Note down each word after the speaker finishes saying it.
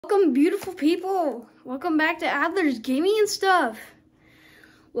Welcome, beautiful people. Welcome back to Adler's Gaming and Stuff.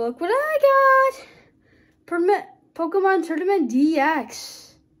 Look what I got. Pokemon Tournament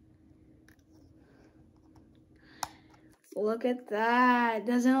DX. Look at that.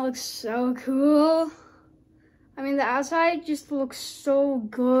 Doesn't it look so cool? I mean, the outside just looks so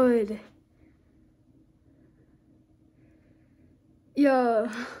good. Yo.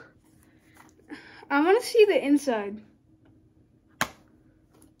 I want to see the inside.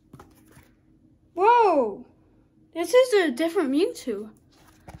 Whoa! This is a different Mewtwo.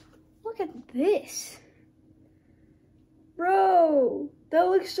 Look at this. Bro, that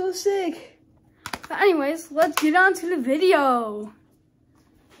looks so sick. But anyways, let's get on to the video.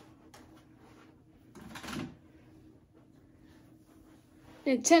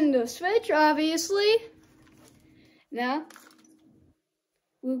 Nintendo Switch, obviously. Now,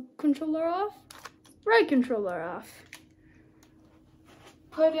 blue controller off, right controller off.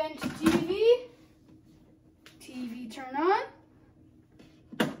 Put into TV. TV turn on.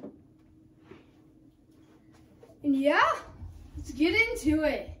 And yeah, let's get into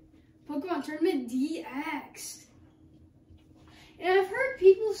it. Pokemon Tournament DX. And I've heard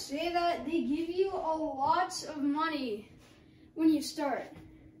people say that they give you a lot of money when you start.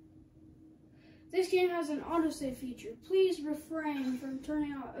 This game has an autosave feature. Please refrain from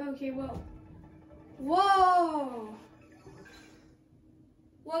turning off. Okay, well. Whoa!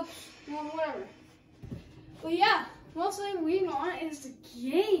 Whoops. Well, whatever. But yeah, most thing we want is the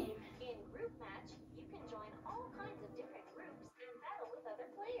game. In group match, you can join all kinds of different groups and battle with other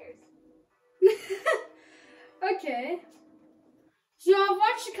players. Okay. So I've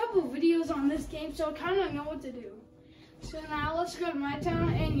watched a couple of videos on this game, so I kind of know what to do. So now let's go to my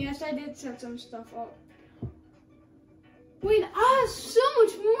town, and yes, I did set some stuff up. Wait, I have so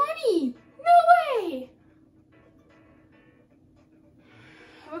much money! No way!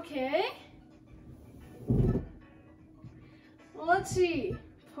 Okay. Well, let's see.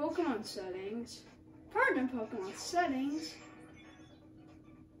 Pokemon settings. Partner Pokemon settings.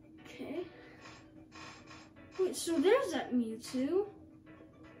 Okay. Wait, so there's that Mewtwo.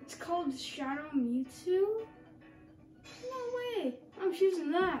 It's called Shadow Mewtwo? No way. I'm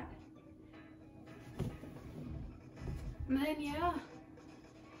choosing that. And then, yeah.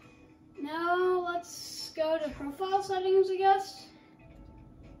 Now, let's go to profile settings, I guess.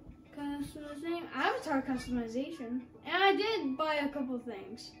 Customization, avatar customization, and I did buy a couple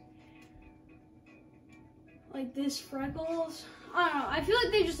things, like this freckles. I don't know. I feel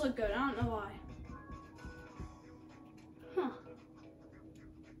like they just look good. I don't know why. Huh.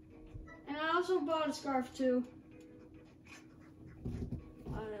 And I also bought a scarf too.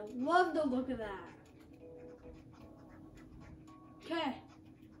 I love the look of that. Okay.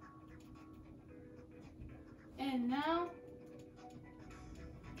 And now.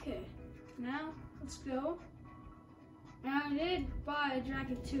 Okay, now let's go. And I did buy a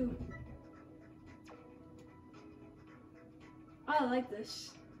jacket too. I like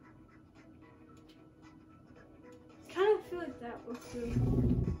this. Kind of feel like that looks good.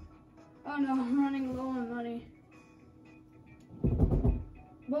 Oh no, I'm running low on money.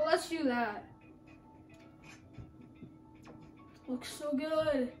 But let's do that. Looks so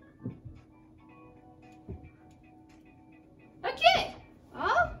good. Okay.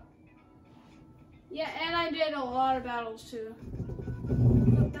 Oh? Yeah, and I did a lot of battles too.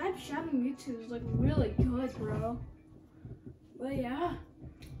 But that Shadow Mewtwo is like really good, bro. But yeah.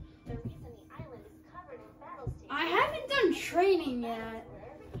 The reason the island is covered in battle stations. I haven't done training yet.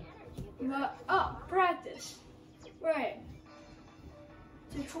 But, oh, practice. Right.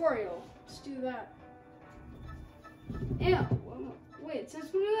 Tutorial. Let's do that. Yeah, wait,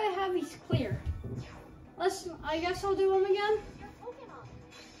 since when do I have these clear? I guess I'll do them again.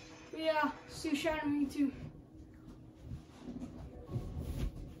 Yeah, let's do Shadow Mewtwo.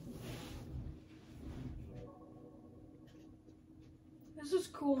 This is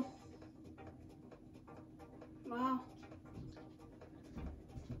cool. Wow.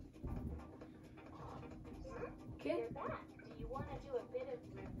 Okay. You're back. Do you want to do a bit of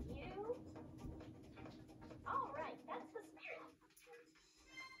review? All right, that's the spirit.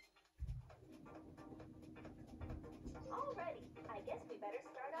 Alrighty, I guess we better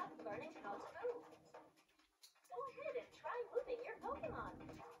start off learning how to move. Go ahead and try moving your Pokemon.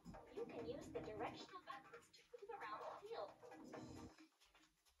 You can use the directional buttons to move around the field.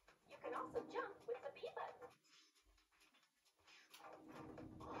 You can also jump with the B button.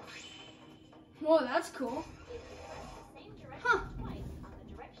 Whoa, that's cool. If you press the same direction twice on the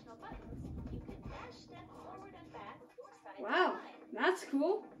directional buttons, you can dash step forward and back or side to Wow, side. that's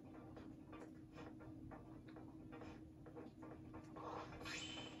cool.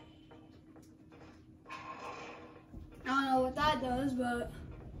 does, but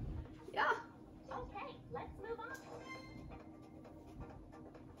yeah. Okay, let's move on.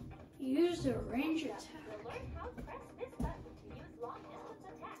 Use the range attack. We'll learn how to press this button to use long-distance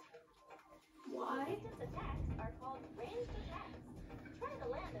attacks. Why? Long-distance attacks are called ranged attacks. Try to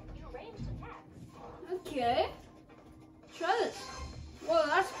land a few ranged attacks. Okay. Try this. Whoa,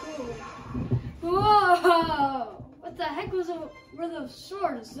 that's cool. Whoa! What the heck were those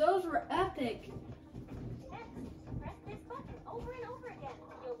swords? Those were epic. Next, press this button over and over again.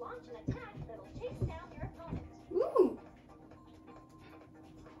 You'll launch an attack that'll chase down your opponent. Ooh.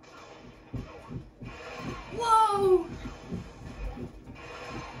 Whoa!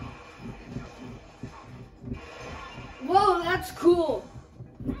 Whoa, that's cool.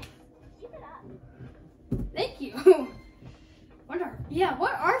 Nice. Keep it up. Thank you.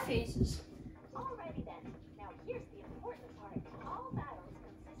 What are phases? Alrighty then. Now here's the important part. All battles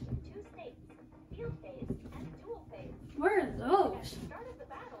consist of two states, field phase and duel phase. What are At those? the start of the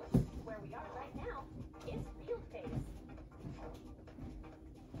battle, where we are right now, is field phase.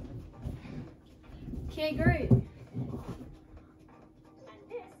 Okay, great. And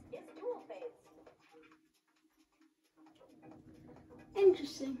this is duel phase.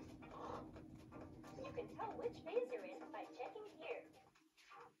 Interesting. You can tell which phase you're in by checking here.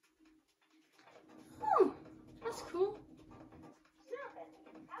 Oh, that's cool. Now then,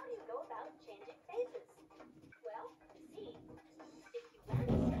 how do you go about changing phases? Well, you see, if you land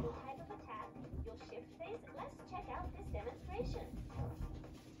a certain type of attack, you'll shift phase. Let's check out this demonstration.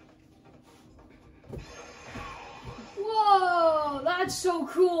 Whoa, that's so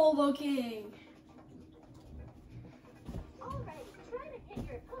cool looking. Alright, try to hit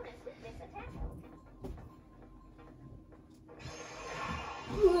your opponent with this attack.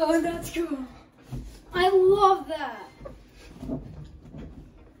 Whoa, that's cool. I love that. In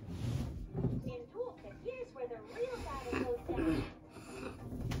duel pit, here's where the real battle goes down.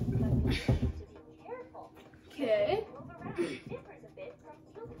 But you need to be careful. Okay. Move around differs a bit from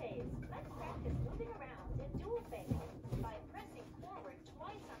field phase. Let's practice moving around in duel phase. By pressing forward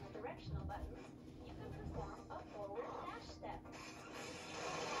twice on the directional buttons, you can perform a forward dash step.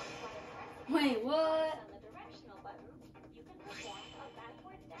 By pressing Wait, twice what? on the directional buttons, you can perform a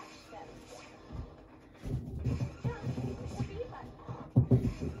backward dash step. Jump with the B button.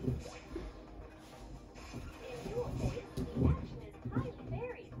 In duel phase, the action is highly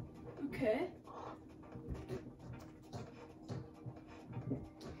varied. Okay.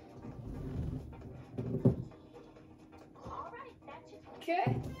 Alright, that's it.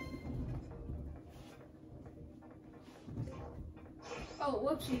 Okay. Oh,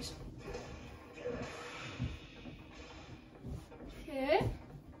 whoopsies. Okay.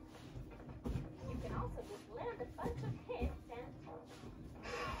 You can also just land a bunch of hits and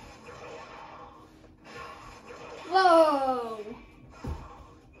Whoa.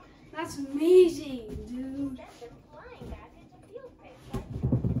 That's amazing, dude. send them flying back into field phase like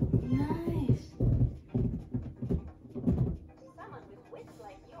Nice. someone with wits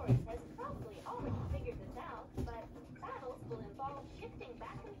like yours has probably already figured this out, but battles will involve shifting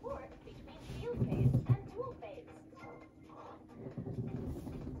back and forth between field phase and duel phase.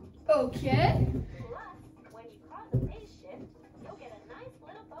 Okay. Plus, when you cross a phase shift, you'll get a nice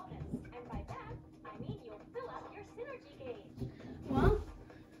little bonus. And by that, I mean you'll fill up your synergy gauge. Well,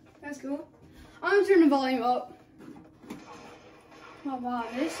 that's cool. I'm gonna turn the volume up. Oh wow,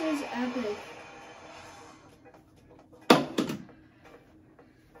 this is epic.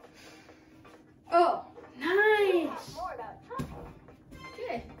 Oh, nice. More about time.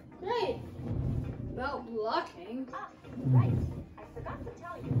 Okay, great. About blocking. Ah, right. I forgot to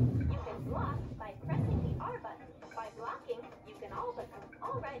tell you. You can block by pressing the R button. By blocking, you can all but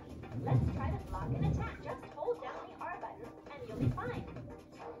alrighty. Let's try to block an attack. Just hold down the R button and you'll be fine.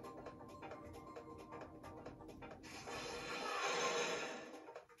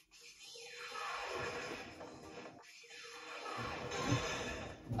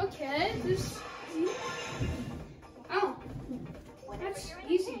 Okay, this. Oh, Whenever That's you're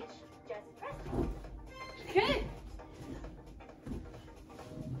in easy. a pinch, just press it. okay.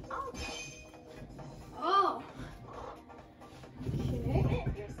 Oh, Oh. Okay.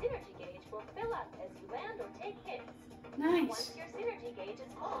 then your synergy gauge will fill up as you land or take hits. Nice. Once your synergy gauge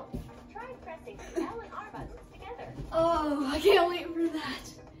is full, try pressing the L and R buttons together. Oh, I can't wait for that.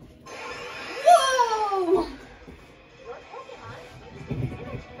 Whoa! Your Pokemon using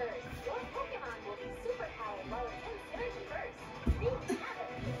Synergy Burst. Your Pokemon will be superpowered while it's in Synergy Burst. Wreak havoc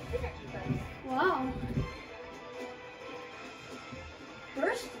with Synergy Burst. Wow.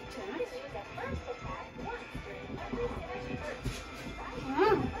 Burst You attack. can use a burst attack once during every Synergy Burst. Try Wow.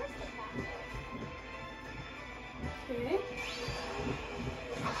 using a burst attack. Okay.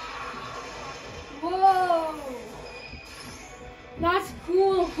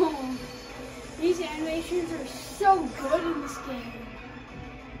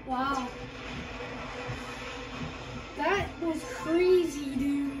 Wow. That was crazy,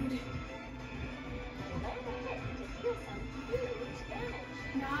 dude.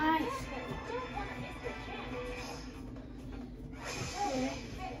 Nice.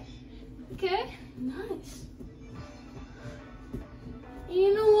 Okay. Nice.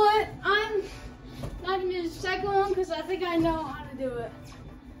 You know what? I'm not gonna do the second one because I think I know how to do it.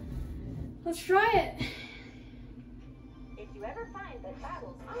 Let's try it. If you ever find that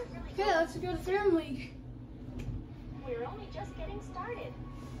battles aren't really Okay, let's go to Therm League. We're only just getting started.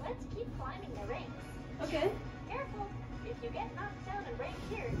 Let's keep climbing the ranks. Okay. Careful. If you get knocked down and rank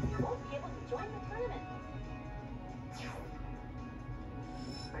here, you won't be able to join the tournament.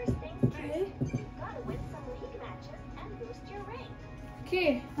 First things Okay. first, you've got to win some league matches and boost your rank.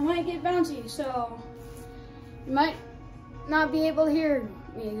 Okay, I might get bouncy, so you might not be able to hear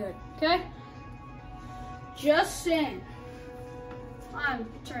me good. Okay? Just saying. I'm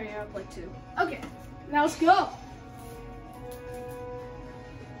turning it up like 2. Okay, now let's go.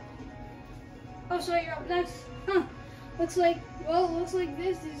 Oh, so you're up next. Huh. Looks like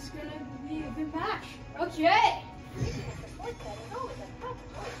this is gonna be a good match. Okay.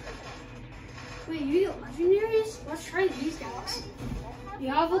 Wait, you get legendaries? Let's try these guys. The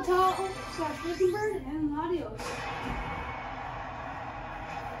Avatar / Bird and Latios.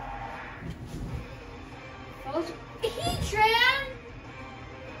 Heatran?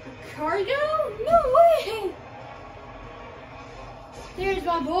 Cargo? No way! There's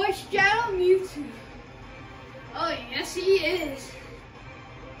my boy Shadow Mewtwo. Oh yes he is.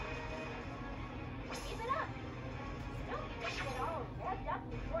 Keep it up. Don't you just get all revved up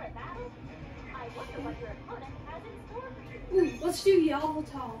before a battle? I wonder what your opponent has in store for you. Ooh, let's do the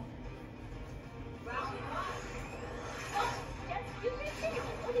Avatar. Just do your thing and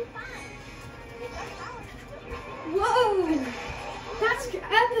we'll be fine. It's our power to do your thing. Whoa! That's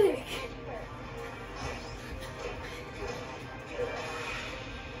epic!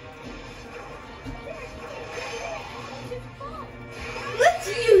 Let's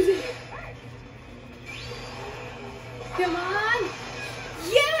use it! Come on!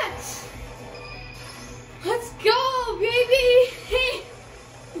 Yes! Let's go, baby!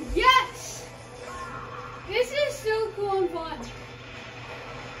 Yes! This is so cool and fun.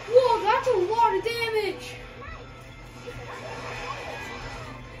 Whoa, that's a lot of damage!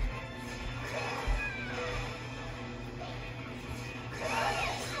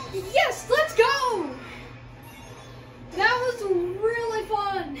 Yes, let's go! That was really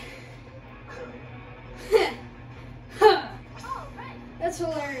fun. That's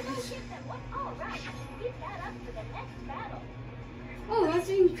hilarious. Oh, that's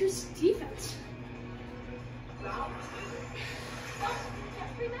increased defense.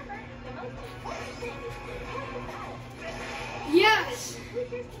 Yes.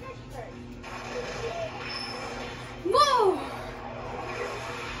 Whoa.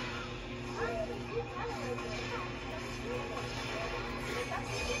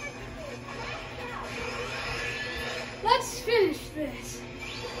 Let's finish this.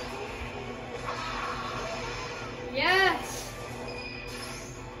 Yes.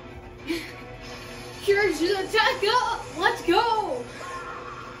 Charge attack up. Let's go.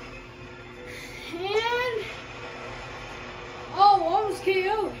 And oh, almost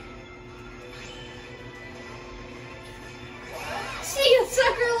KO'd. See ya,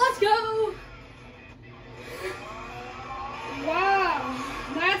 sucker. Let's go. Wow,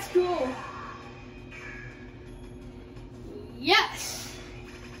 that's cool. Yes.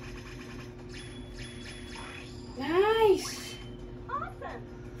 Nice. Awesome.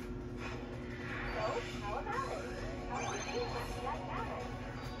 So, how about it? How do you feel after that battle?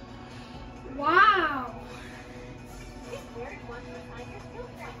 Wow. Pick where you want to assign your skill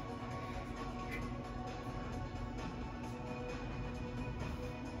point.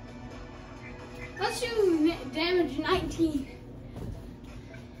 Let's do damage 19.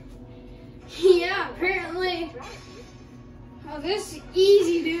 Yeah, apparently. Oh, this is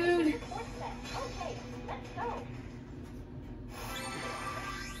easy, dude. Fourth set. Okay, let's go.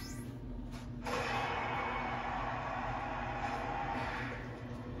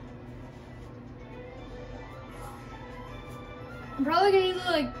 I'm probably gonna do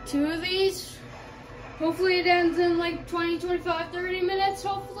like 2 of these. Hopefully it ends in like 20, 25, 30 minutes,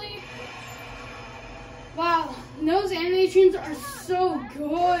 hopefully. Wow, those animations are so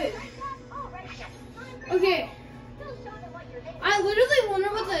good. Okay, I literally wonder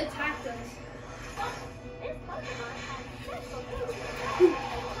what the attack does. This Pokemon has special moves that no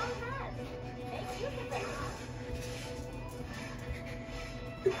Pokemon has. Make use of them.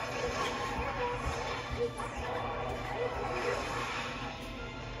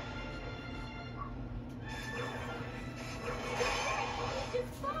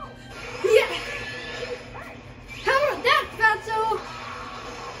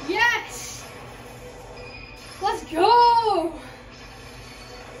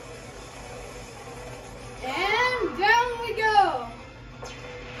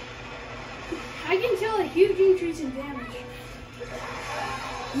 decent damage.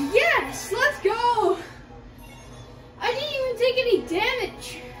 Yes, let's go. I didn't even take any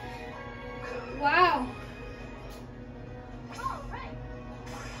damage. Wow. All right.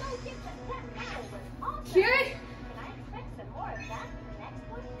 So get that battle was awesome. Okay. Can I expect some more of that in the next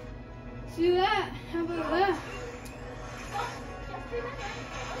one? Let's do that. How about that? Just remember,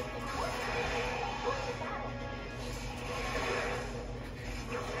 most important thing is before the battle.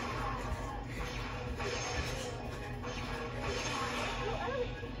 Too early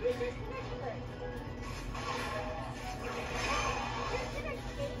to use your synergy burst. Your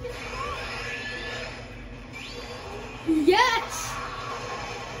synergy gauge is full. Yes.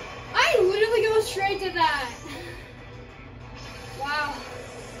 I literally go straight to that. Wow.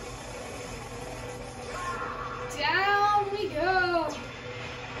 Down we go.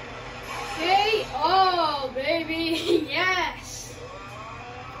 Okay. Oh, baby. Yes.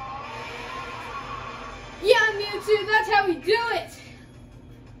 Yeah, Mewtwo. That's how we do it.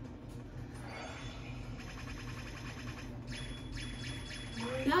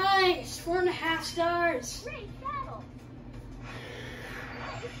 Nice. 4.5 stars. Great battle.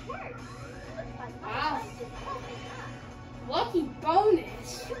 Nice work. Looks like my Wow. life is helping us. Lucky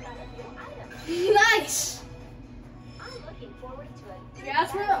bonus. You got a new item. Nice. I'm looking forward to it. Yeah,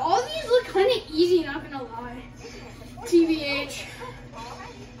 that's where all these look kind of easy, not gonna lie. TBH.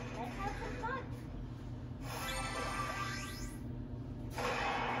 Alrighty, let's have some fun.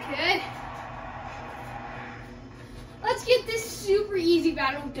 Okay. Let's get this super easy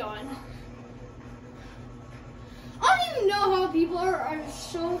battle done. I don't even know how people are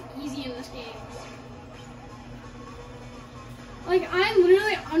so easy in this game. Like, I'm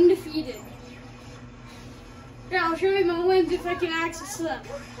literally undefeated. Yeah, I'll show you my wins if I can access them. Looks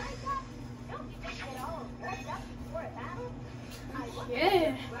like that. Don't you just get all warmed up before a battle? I wonder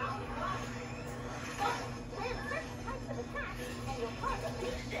Yeah. land certain types of attacks and you'll cause a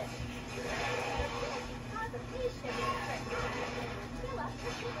phase shift. Cause a phase shift and fill up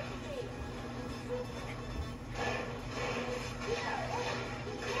your synergy gauge. You got it.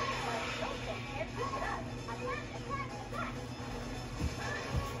 But don't get scared. Keep it up. Attack, attack, attack.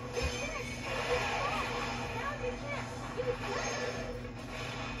 Your synergy gauge is full. Now's your chance. Use it.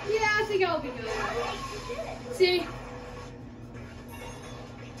 Yeah, I think I'll be good. You did it. See?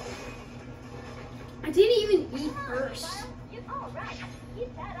 I didn't even eat first. All right.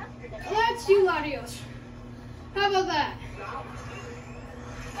 Keep that up for the next Let's do Latios. How about that?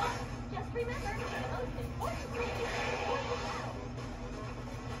 Just remember, the most important thing is before the battle.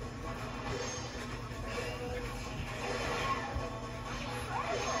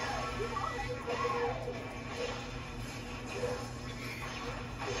 You've already taken the lead.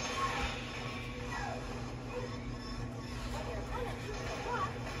 When your opponent shoots a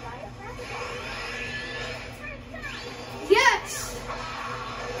block, try a fast block. Turn time. Yes!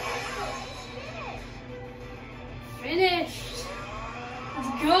 Finish. Finished.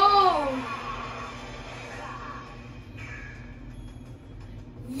 Let's go.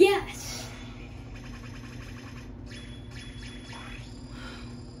 Yes.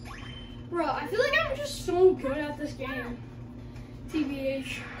 Bro, I feel like I'm just so good at this game. TBH.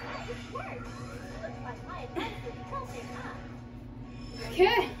 Nice work. Looks like my advice is helping us.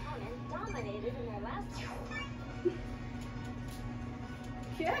 Okay. Opponent dominated in their last battle.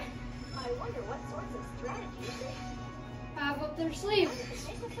 Okay. I wonder what sorts of strategies they Have up their sleeve.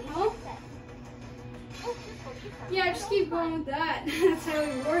 make with the No? mindset. Hope this will keep them Yeah, just keep going with that. That's how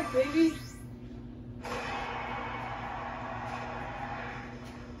we work, baby.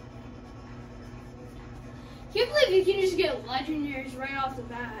 Can't believe you can just get legendaries right off the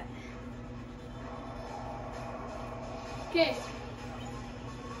bat. Okay.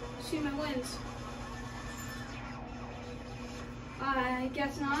 See my wins. I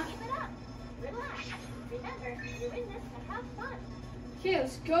guess not. Keep it up. Relax. Remember, you're in this to have fun. Okay,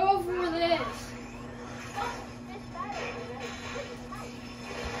 let's go for this. This battle is pretty tight.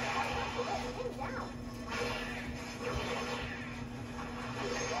 Don't let it pin down. That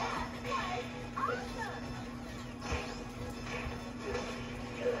was awesome.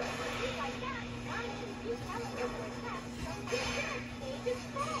 Just like that, now you can use talent to attack from your synergy gauge is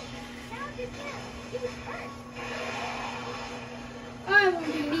full. Now's your chance. Use first. I won't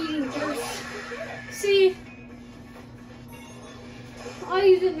be needing burst. See? I'll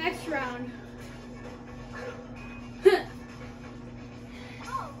use it next round.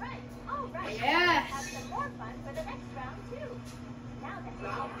 All right. Yes. Have some more fun for the next round too. Now that we're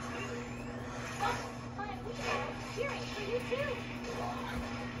all my people cheering for you too.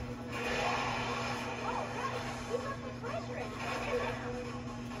 All right, keep up the pressure and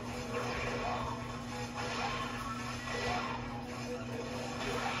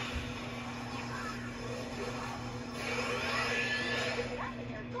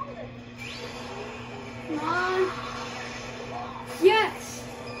Come on. Yes.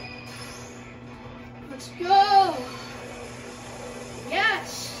 Let's go.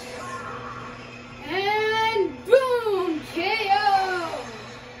 Yes. And boom, KO.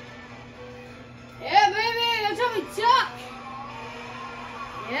 Yeah, baby, that's how we talk.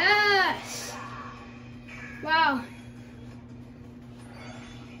 Yes. Wow.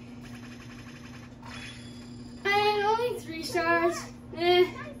 And only 3 stars.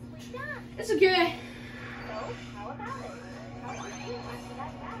 It's okay. So, how about it? How did you feel after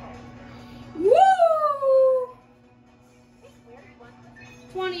that battle? Woo! Pick where you want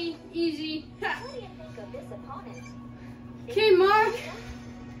to 20, easy. Ha. What do you think of this opponent? Okay, Mark.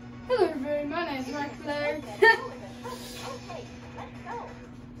 Hello, everybody. My name's Mark Blair. Okay, let's go.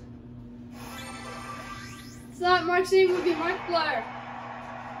 Thought Mark's name would be Mark Blair.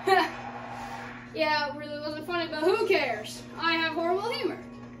 Yeah, it really wasn't funny, but who cares? I have horrible humor.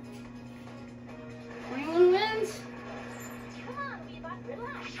 21 wins. Come on, Weebot,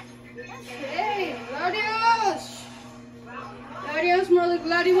 relax. Okay, Gladios. Gladios, more like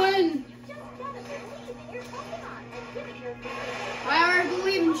Gladiwin. You just gotta believe in your Pokemon and give it your best. I already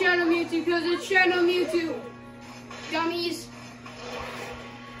believe in Shadow Mewtwo because it's Shadow Mewtwo. Dummies.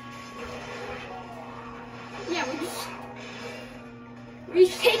 Yeah, we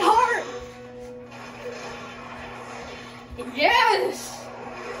just hit hard. Yes.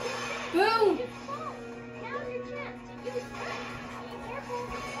 Boom. Now's your chance to use Strength. Be careful,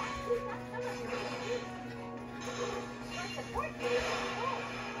 that's not some of your moves. Your support phase is full.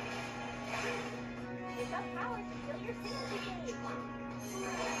 Use up power to fill your synergy phase.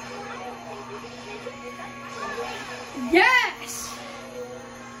 I don't think you can take it without power. Yes.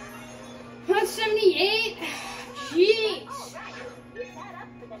 178. Jeez. Alright, keep that up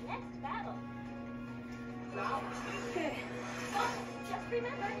for the next battle. Okay. Just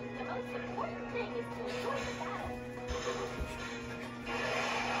remember, the most important thing is to enjoy the battle.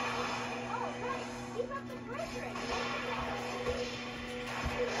 Alright, keep up the pressure and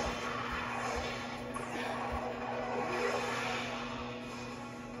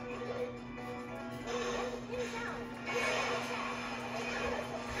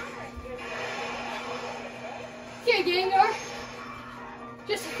Okay, Gengar.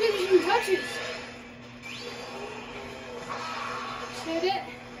 Just finishing touches. Hit it.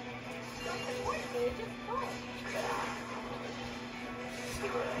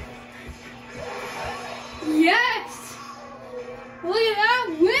 Yes! Look at that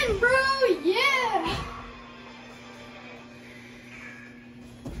win, bro! Yeah!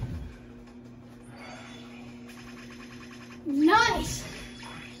 Nice!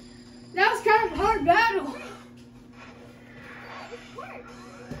 That was kind of a hard battle.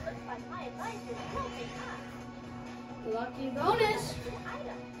 Lucky bonus.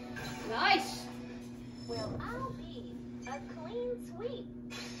 Nice. Well, I'll be a clean sweep.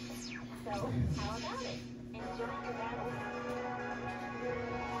 So, how about it? Enjoying your battle?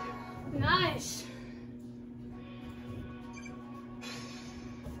 Nice.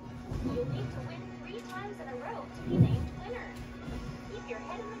 You'll need to win 3 times in a row to be named winner. Keep your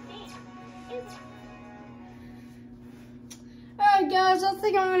head in the game. Alright guys, I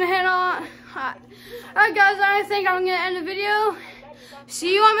think I'm gonna head on. Alright guys, I think I'm gonna end the video.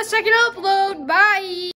 See you on my second upload. Bye.